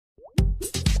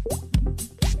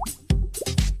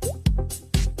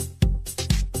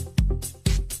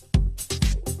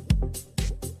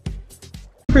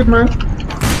stupid, man.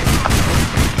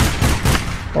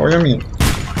 Oh, you mean?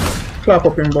 Clap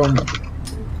up in bomb.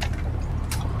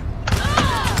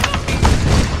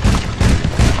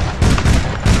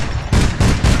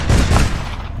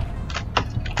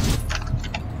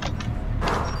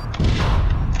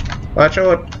 Watch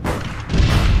out.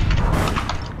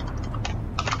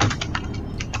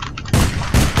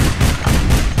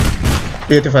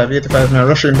 $85, man,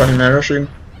 rushing, buddy, man, rushing.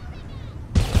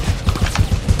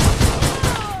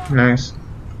 Nice.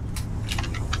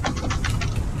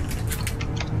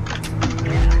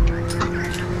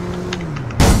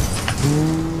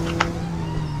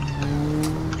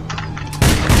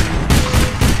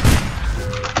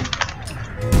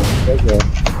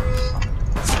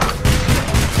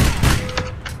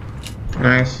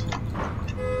 Nice.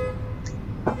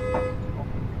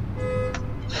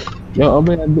 Yo,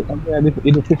 Obeya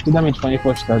did 50 damage for your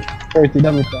first shot, 30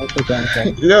 damage for your second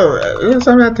shot. Yo,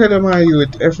 listen, I tell you, my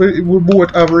youth, if we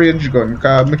both have range gun,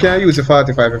 because I can't use the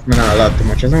 45 if I not lot too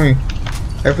much, you know?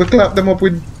 If we clap them up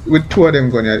with two of them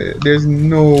gun, there's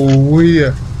no way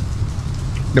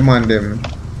the man them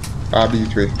are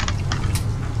beat with.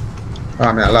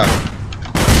 I mean, a lot.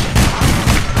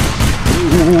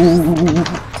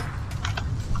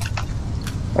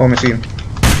 Oh, machine.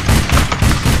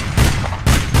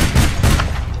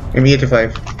 I'm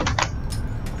 85.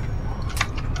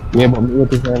 Yeah, but me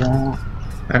 85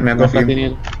 I'm gonna go for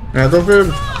him. I'm gonna go for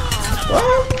him.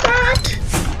 What?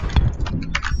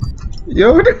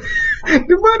 Yo, the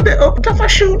man they up to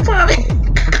shoot for me.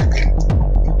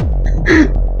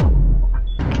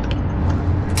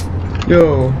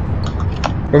 Yo,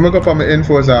 when I go for my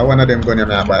infos, one of them gun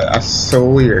I buy. That's so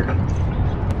weird.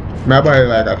 I buy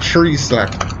like a 3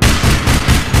 slack.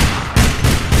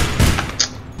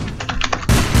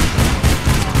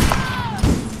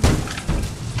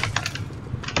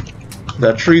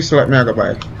 The 3 slot me I go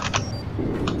buy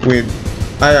with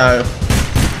IR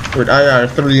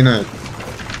 39.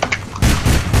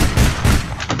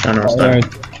 I know start.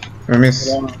 I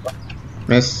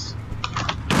miss.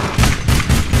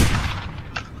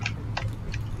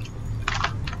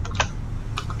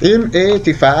 Him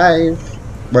 85,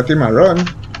 but him a run.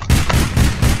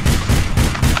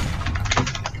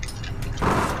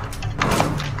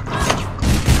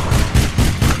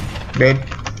 Dead.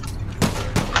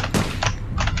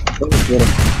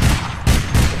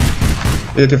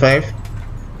 85.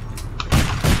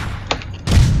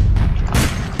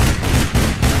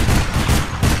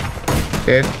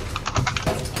 Dead.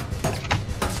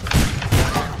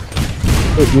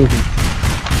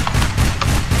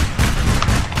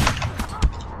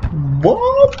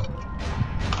 What?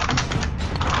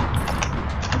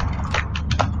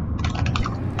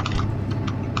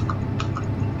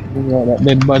 Yeah, that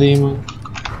dead body, man.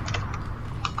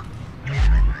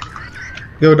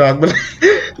 Yo, dog, but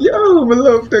yo, I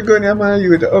love the gun, yeah, man.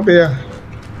 You the Obeya.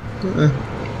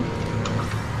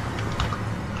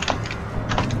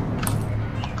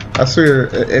 I swear,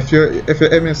 if your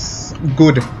aim is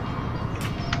good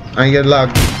and your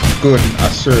lag good, I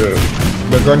swear,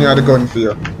 the gun you are the gun for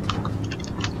you.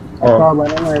 Oh,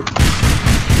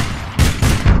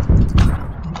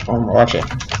 watch it.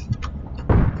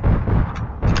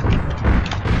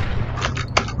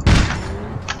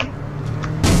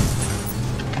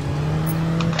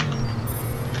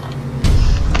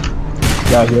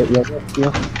 Yeah.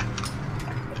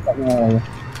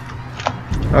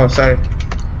 Oh, sorry.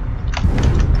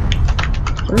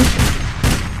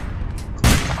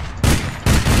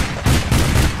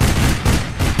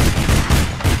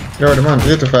 Yo, the man,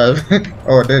 85.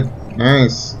 Oh, dead.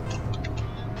 Nice.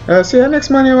 See, the next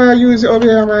man you want to use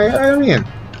Obeya, I mean.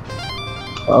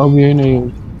 Obeya,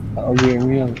 no. Obeya,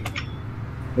 real.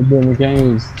 But then we can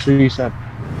use 3 shot.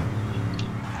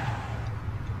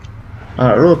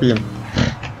 Rope him.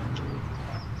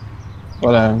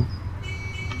 Hold on.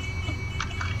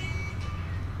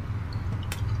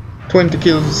 20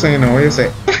 kills, so you know, what do you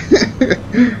say?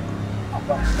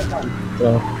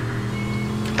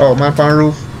 Oh, man on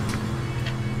roof.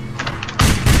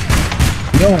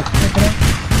 No.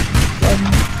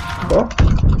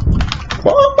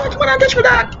 Oh, but when I catch me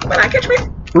that, when I catch me.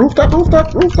 Rooftop. What?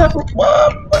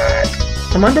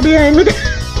 Come on, behind me.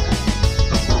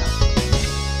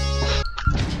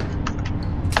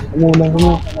 No.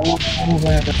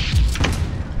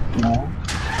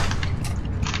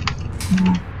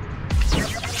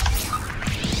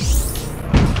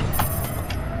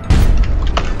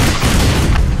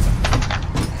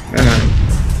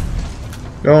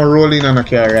 Don't roll in on a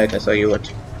car, right? That's how you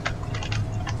watch.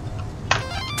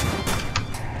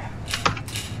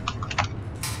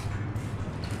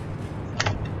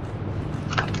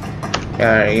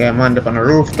 Yeah, man, up on the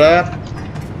roof there.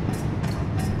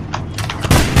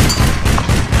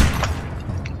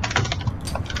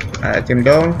 Alright, him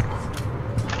down.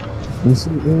 You see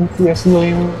a slow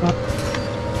him up.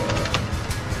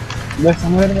 There's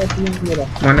somewhere that you can get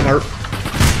up. Man, them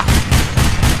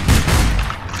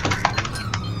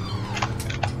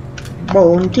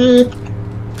Bounty.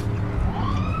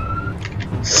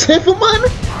 Save a man.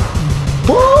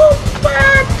 Boom,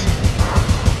 bat.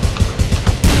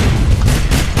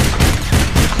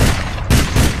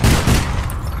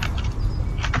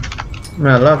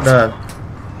 Man, I love that.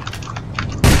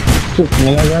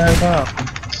 Me like that.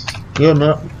 Yeah,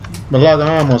 man. My lag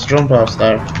almost jump off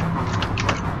there.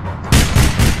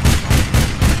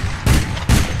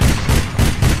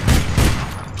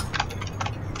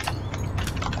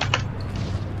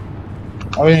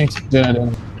 How you doing it?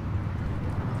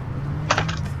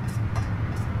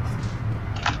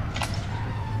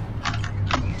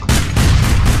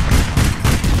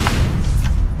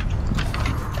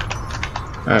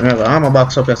 Alright, never. I'm a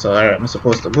box up here, so alright, I'm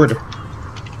supposed to good.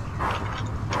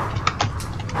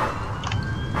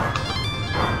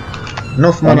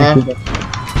 Enough man, I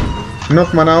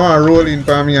want to roll in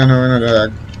for me and another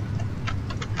dog.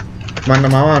 Man, I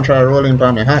want to try rolling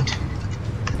for me hat.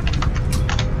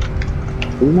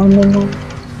 No.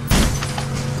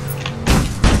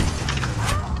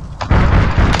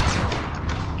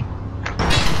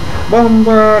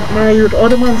 Bombard my youth,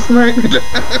 other man snipe me.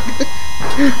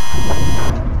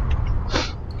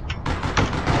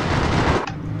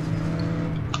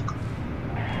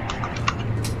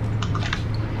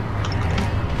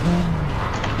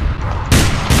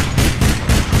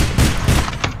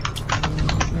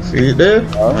 See it there?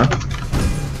 Huh?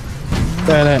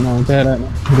 Try that now. You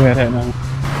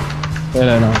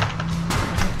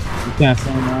can't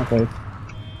stand now, but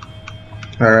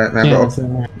Alright, man,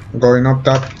 going up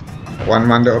top. One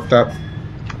man there up top.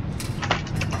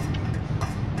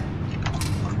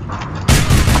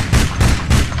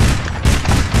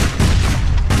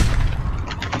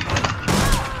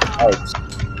 ouch.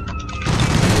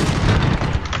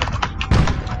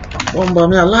 Bomba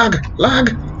me a lag.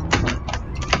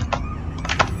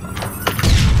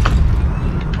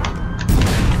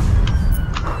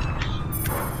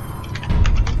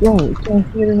 Yo, you can't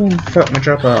hear him. Fuck my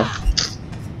drop off.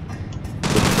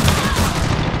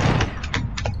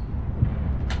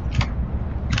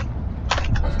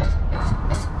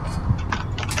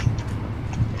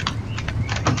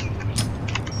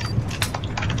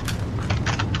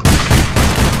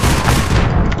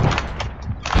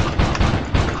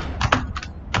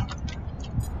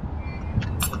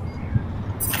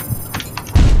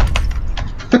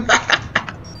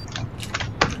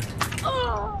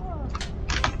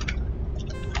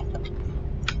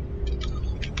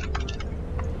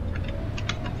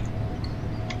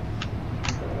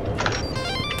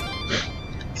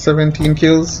 $17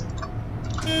 kills.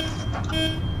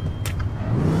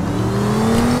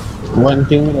 One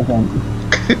kill with a gun.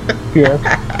 Yeah.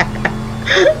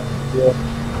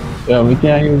 Yeah, we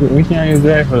can't use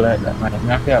rifle like that, man. We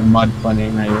have to have mud funny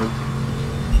in here.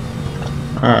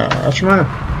 That's right.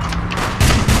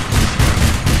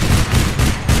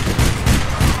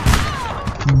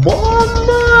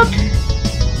 Bomba!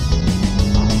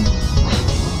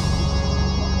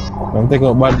 Don't take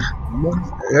out mud.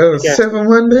 Yo,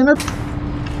 7-1 then up.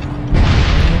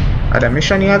 The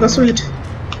mission here go sweet.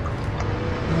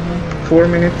 4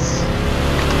 minutes.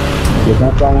 There's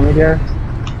no problem with there.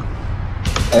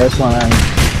 There's one man.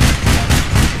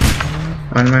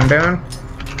 One man down.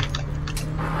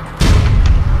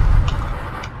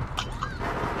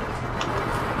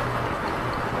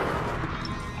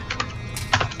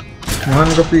 One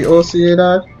go for the OCA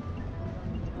dog.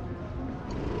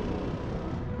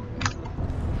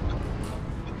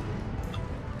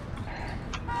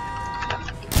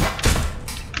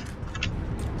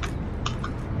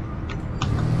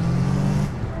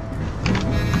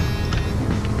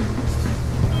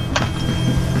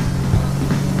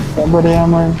 Somebody here,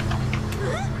 man.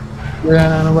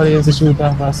 Yeah, nobody has to shoot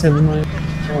off for 7 minutes.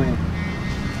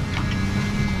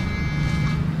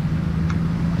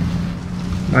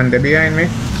 One there behind me.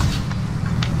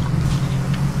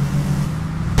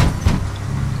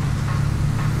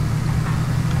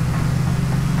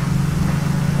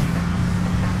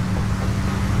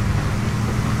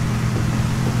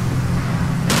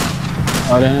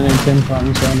 Oh, then 10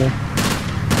 pounds on there.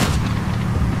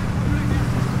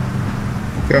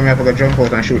 You want me to go jump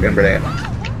out and shoot them, brother?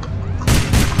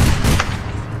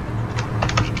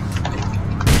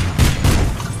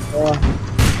 Oh.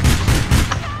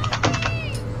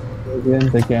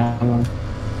 Again, take care, man.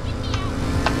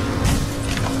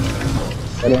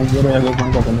 Yo voy a go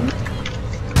con también.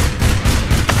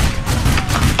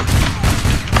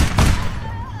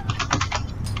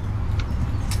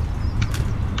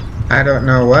 I don't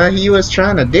know what he was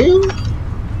trying to do,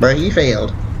 but he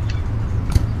failed.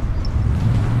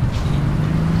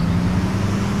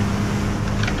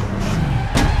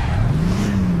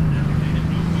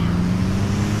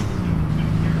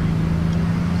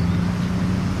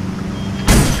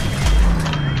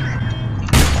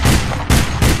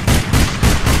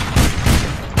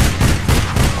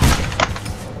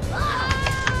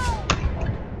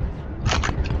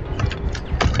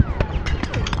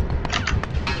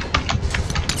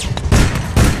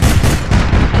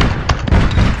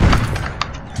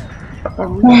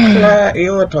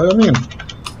 Yo, what do you mean?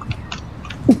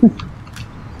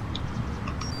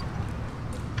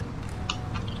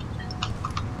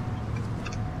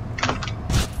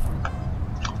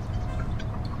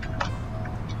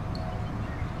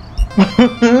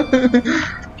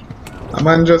 A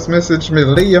man just messaged me,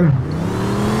 Liam.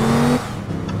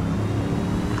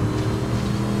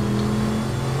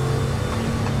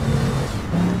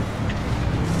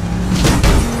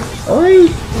 Oi!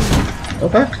 Go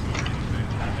back.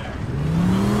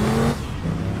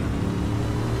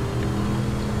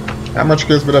 How much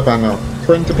kills we up on now?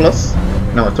 20 plus?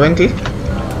 No, 20?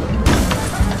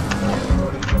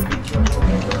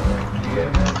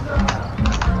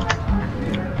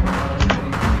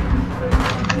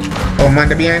 Oh man,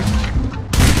 the behind.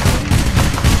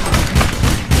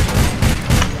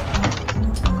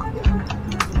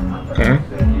 Okay.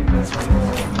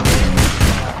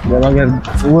 Ya va a quedar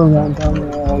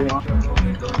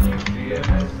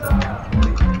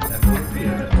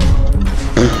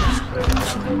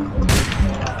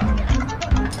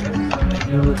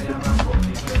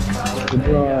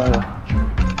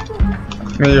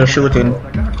Me, you're shooting.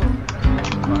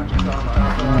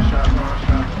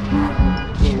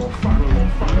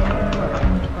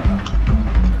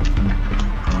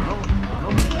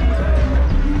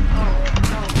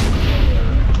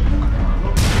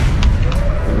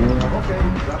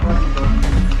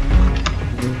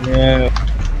 Yeah.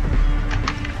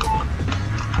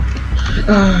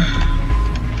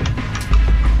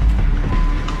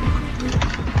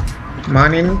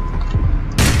 Morning.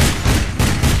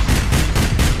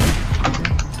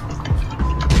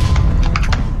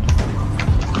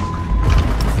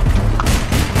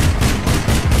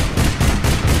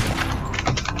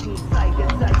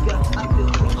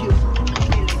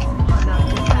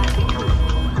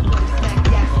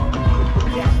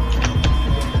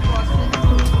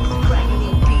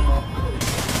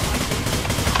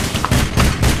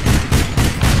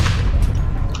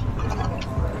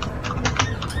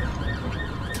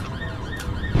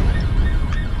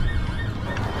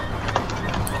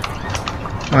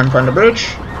 One from the bridge.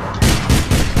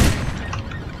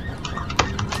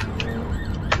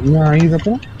 Yeah, he's up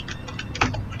there.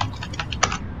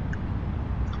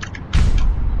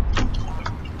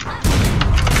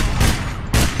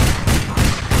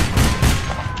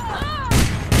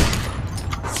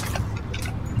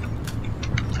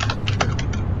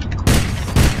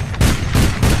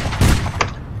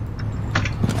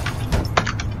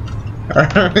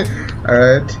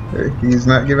 Alright, he's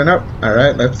not giving up.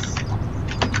 Alright, let's.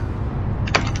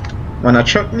 Wanna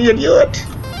chuck me, idiot?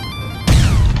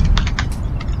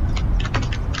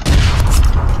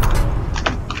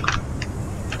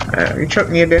 Alright, you chuck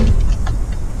me then.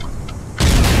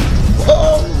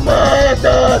 Oh my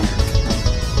god!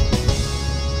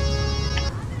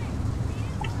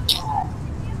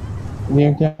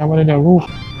 Dia क्या बोले ना वो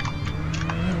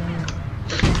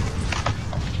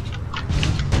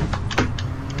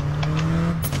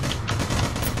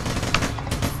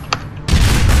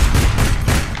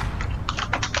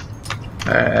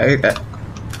Alright.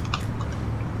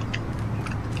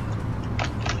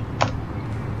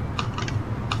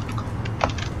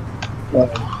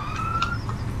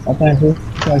 apa itu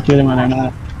क्या किया mana ना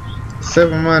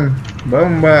 7 man.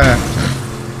 Bomba.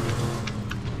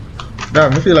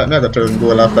 Damn, I feel like I got to turn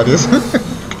goal after this.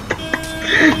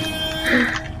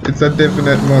 It's a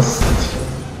definite must.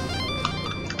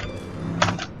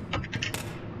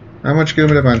 How much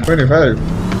kilometer man? 25.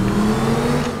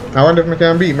 I wonder if I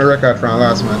can beat my record from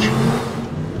last match.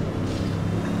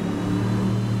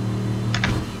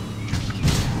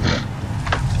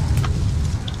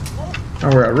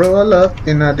 And we're roll up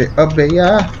in the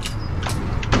Obeya.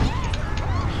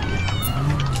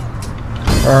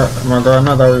 Or am I going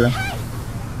another way?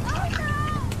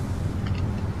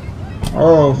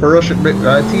 Oh, for rush it bit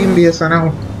team base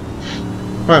now.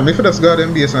 Alright, me for just go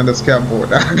them base on the scam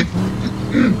board.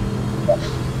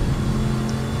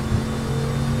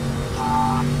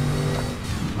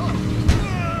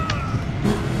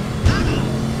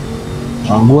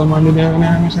 I'm going man to the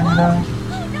mission there.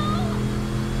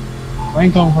 Where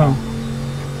you come from?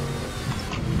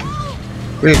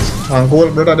 Wait, and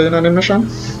gold brother doing an mission?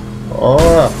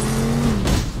 Oh.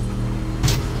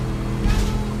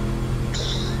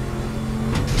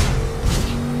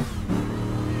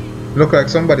 Look like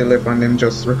somebody left and them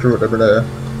just recruit the brother.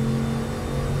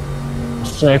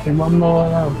 Strife in one more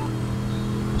now.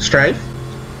 Strife?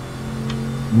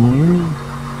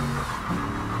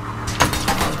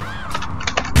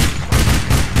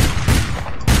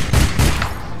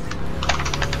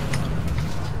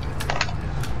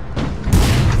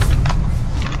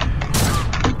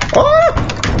 Oh!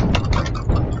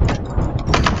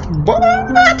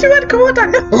 But you had come out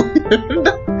and no!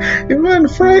 You man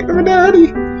frightened my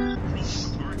daddy.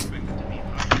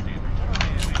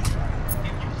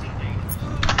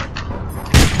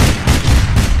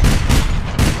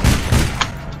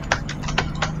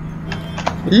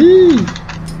 Eee.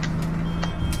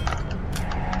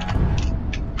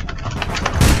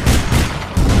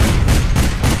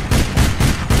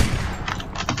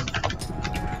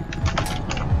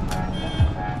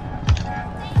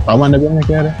 I want to be in the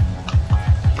car.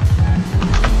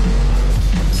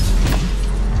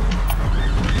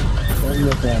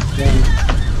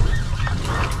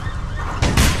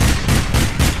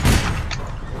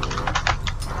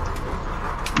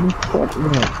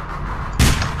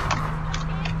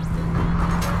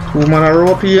 Two man a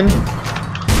rope in.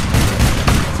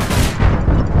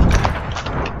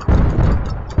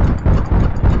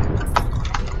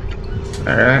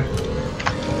 Alright.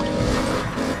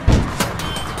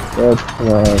 That's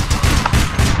right.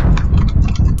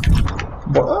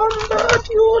 But I'm not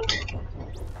youth.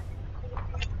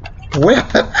 Where?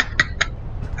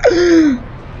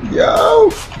 Yo!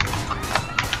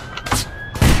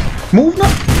 Move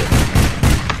now!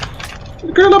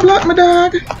 The girl a block my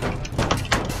dog!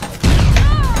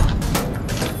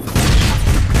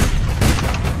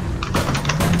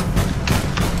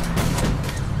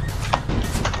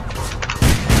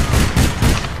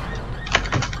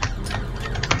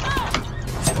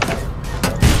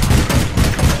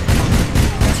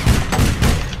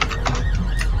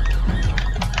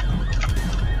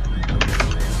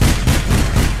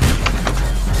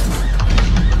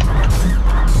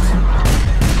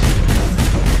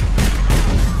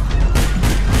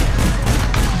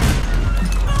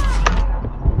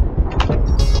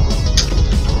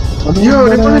 Yo,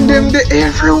 the man them they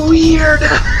everywhere.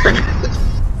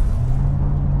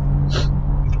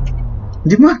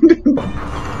 The man them.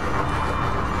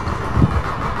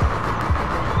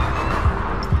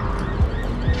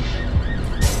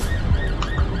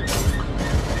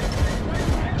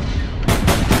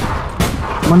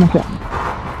 Mana kak?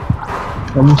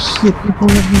 Kamu shit ni kau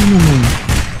nak mana?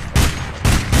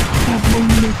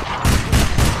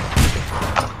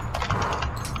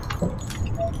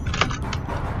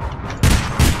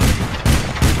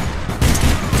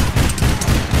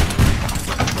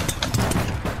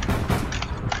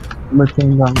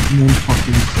 Macam bang main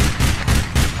fucking.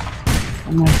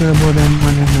 Ano sa bodan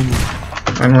mana?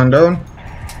 And one down.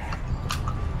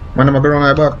 Man them a go wrong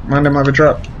eye back. Man them have a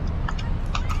drop.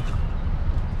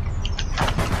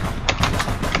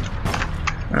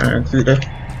 Alright, see there.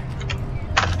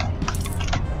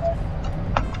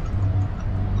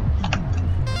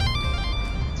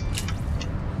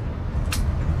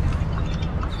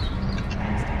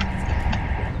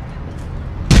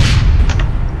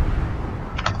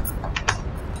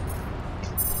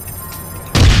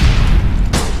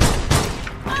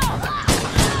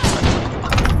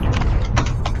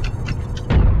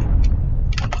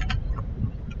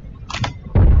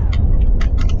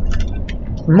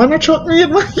 Man, I shot me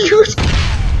in my youth.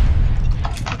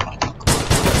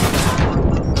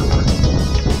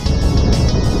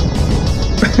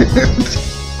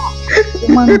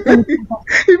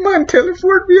 He man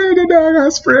teleport behind the dog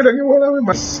and spread on you all of them.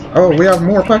 Oh, we have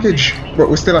more package, but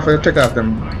we still have to take out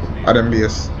them at them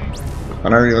base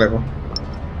on a real level.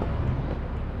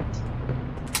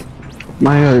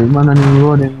 My man on the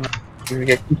road and we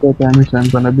get kicked out of mission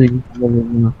for a big level,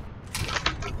 you know.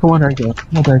 Come on, come on.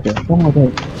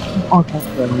 Okay,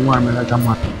 you want me like a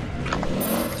man.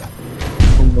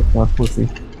 Come look that pussy.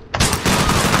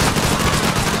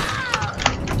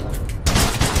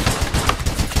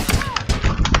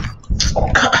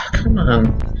 Come on.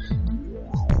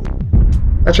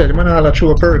 Actually, the man all a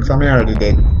true perks, I'm already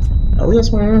dead. Oh,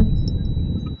 yes, man.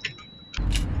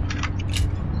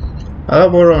 I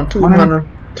have around two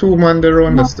man there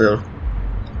on the still.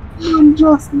 I'm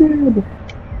just dead.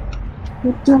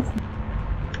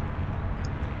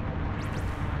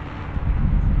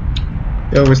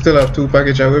 Yo, we still have 2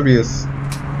 package at our base.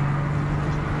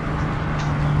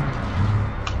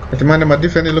 But the man them a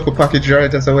defend the local package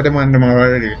right, so what the man them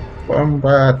already.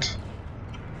 Bombat.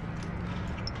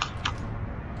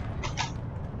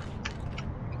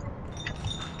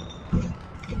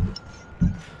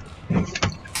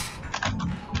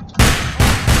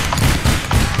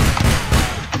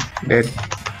 Dead.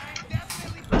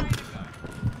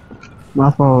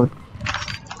 My fault.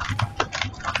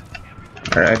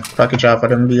 Alright, package off of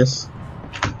them base.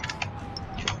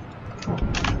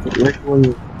 Where were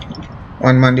you?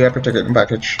 One man they have to take it in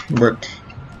package, but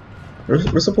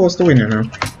we're supposed to win, you know.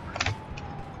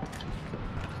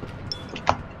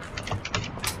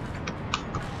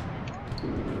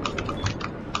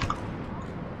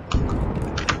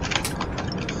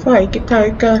 Fight it,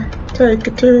 Tiger. Take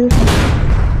it too.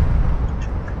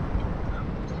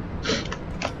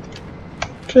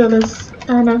 Killers,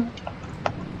 Anna.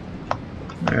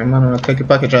 Yeah, man, I'll take a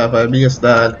package off of base,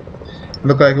 dog.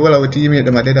 Look like well our teammate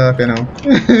them are dead off, you know.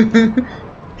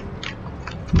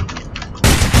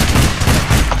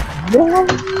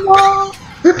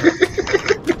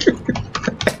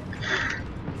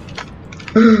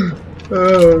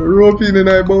 Roping in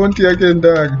I bounty again,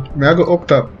 dog. May I go up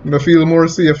top? I feel more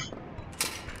safe.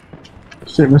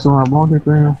 Shit, me some bounty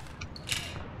player.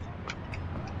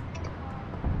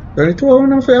 There two of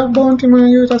them if you have bounty man,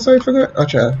 you that's how I forgot. Oh,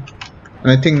 child.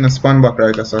 And I think the spawn back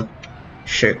right, that's all.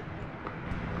 Shit.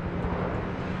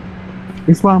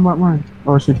 He spawned back, man.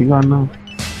 Oh shit, he gone now.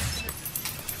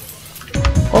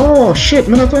 Oh shit,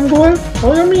 man, not on goal?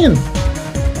 How you mean?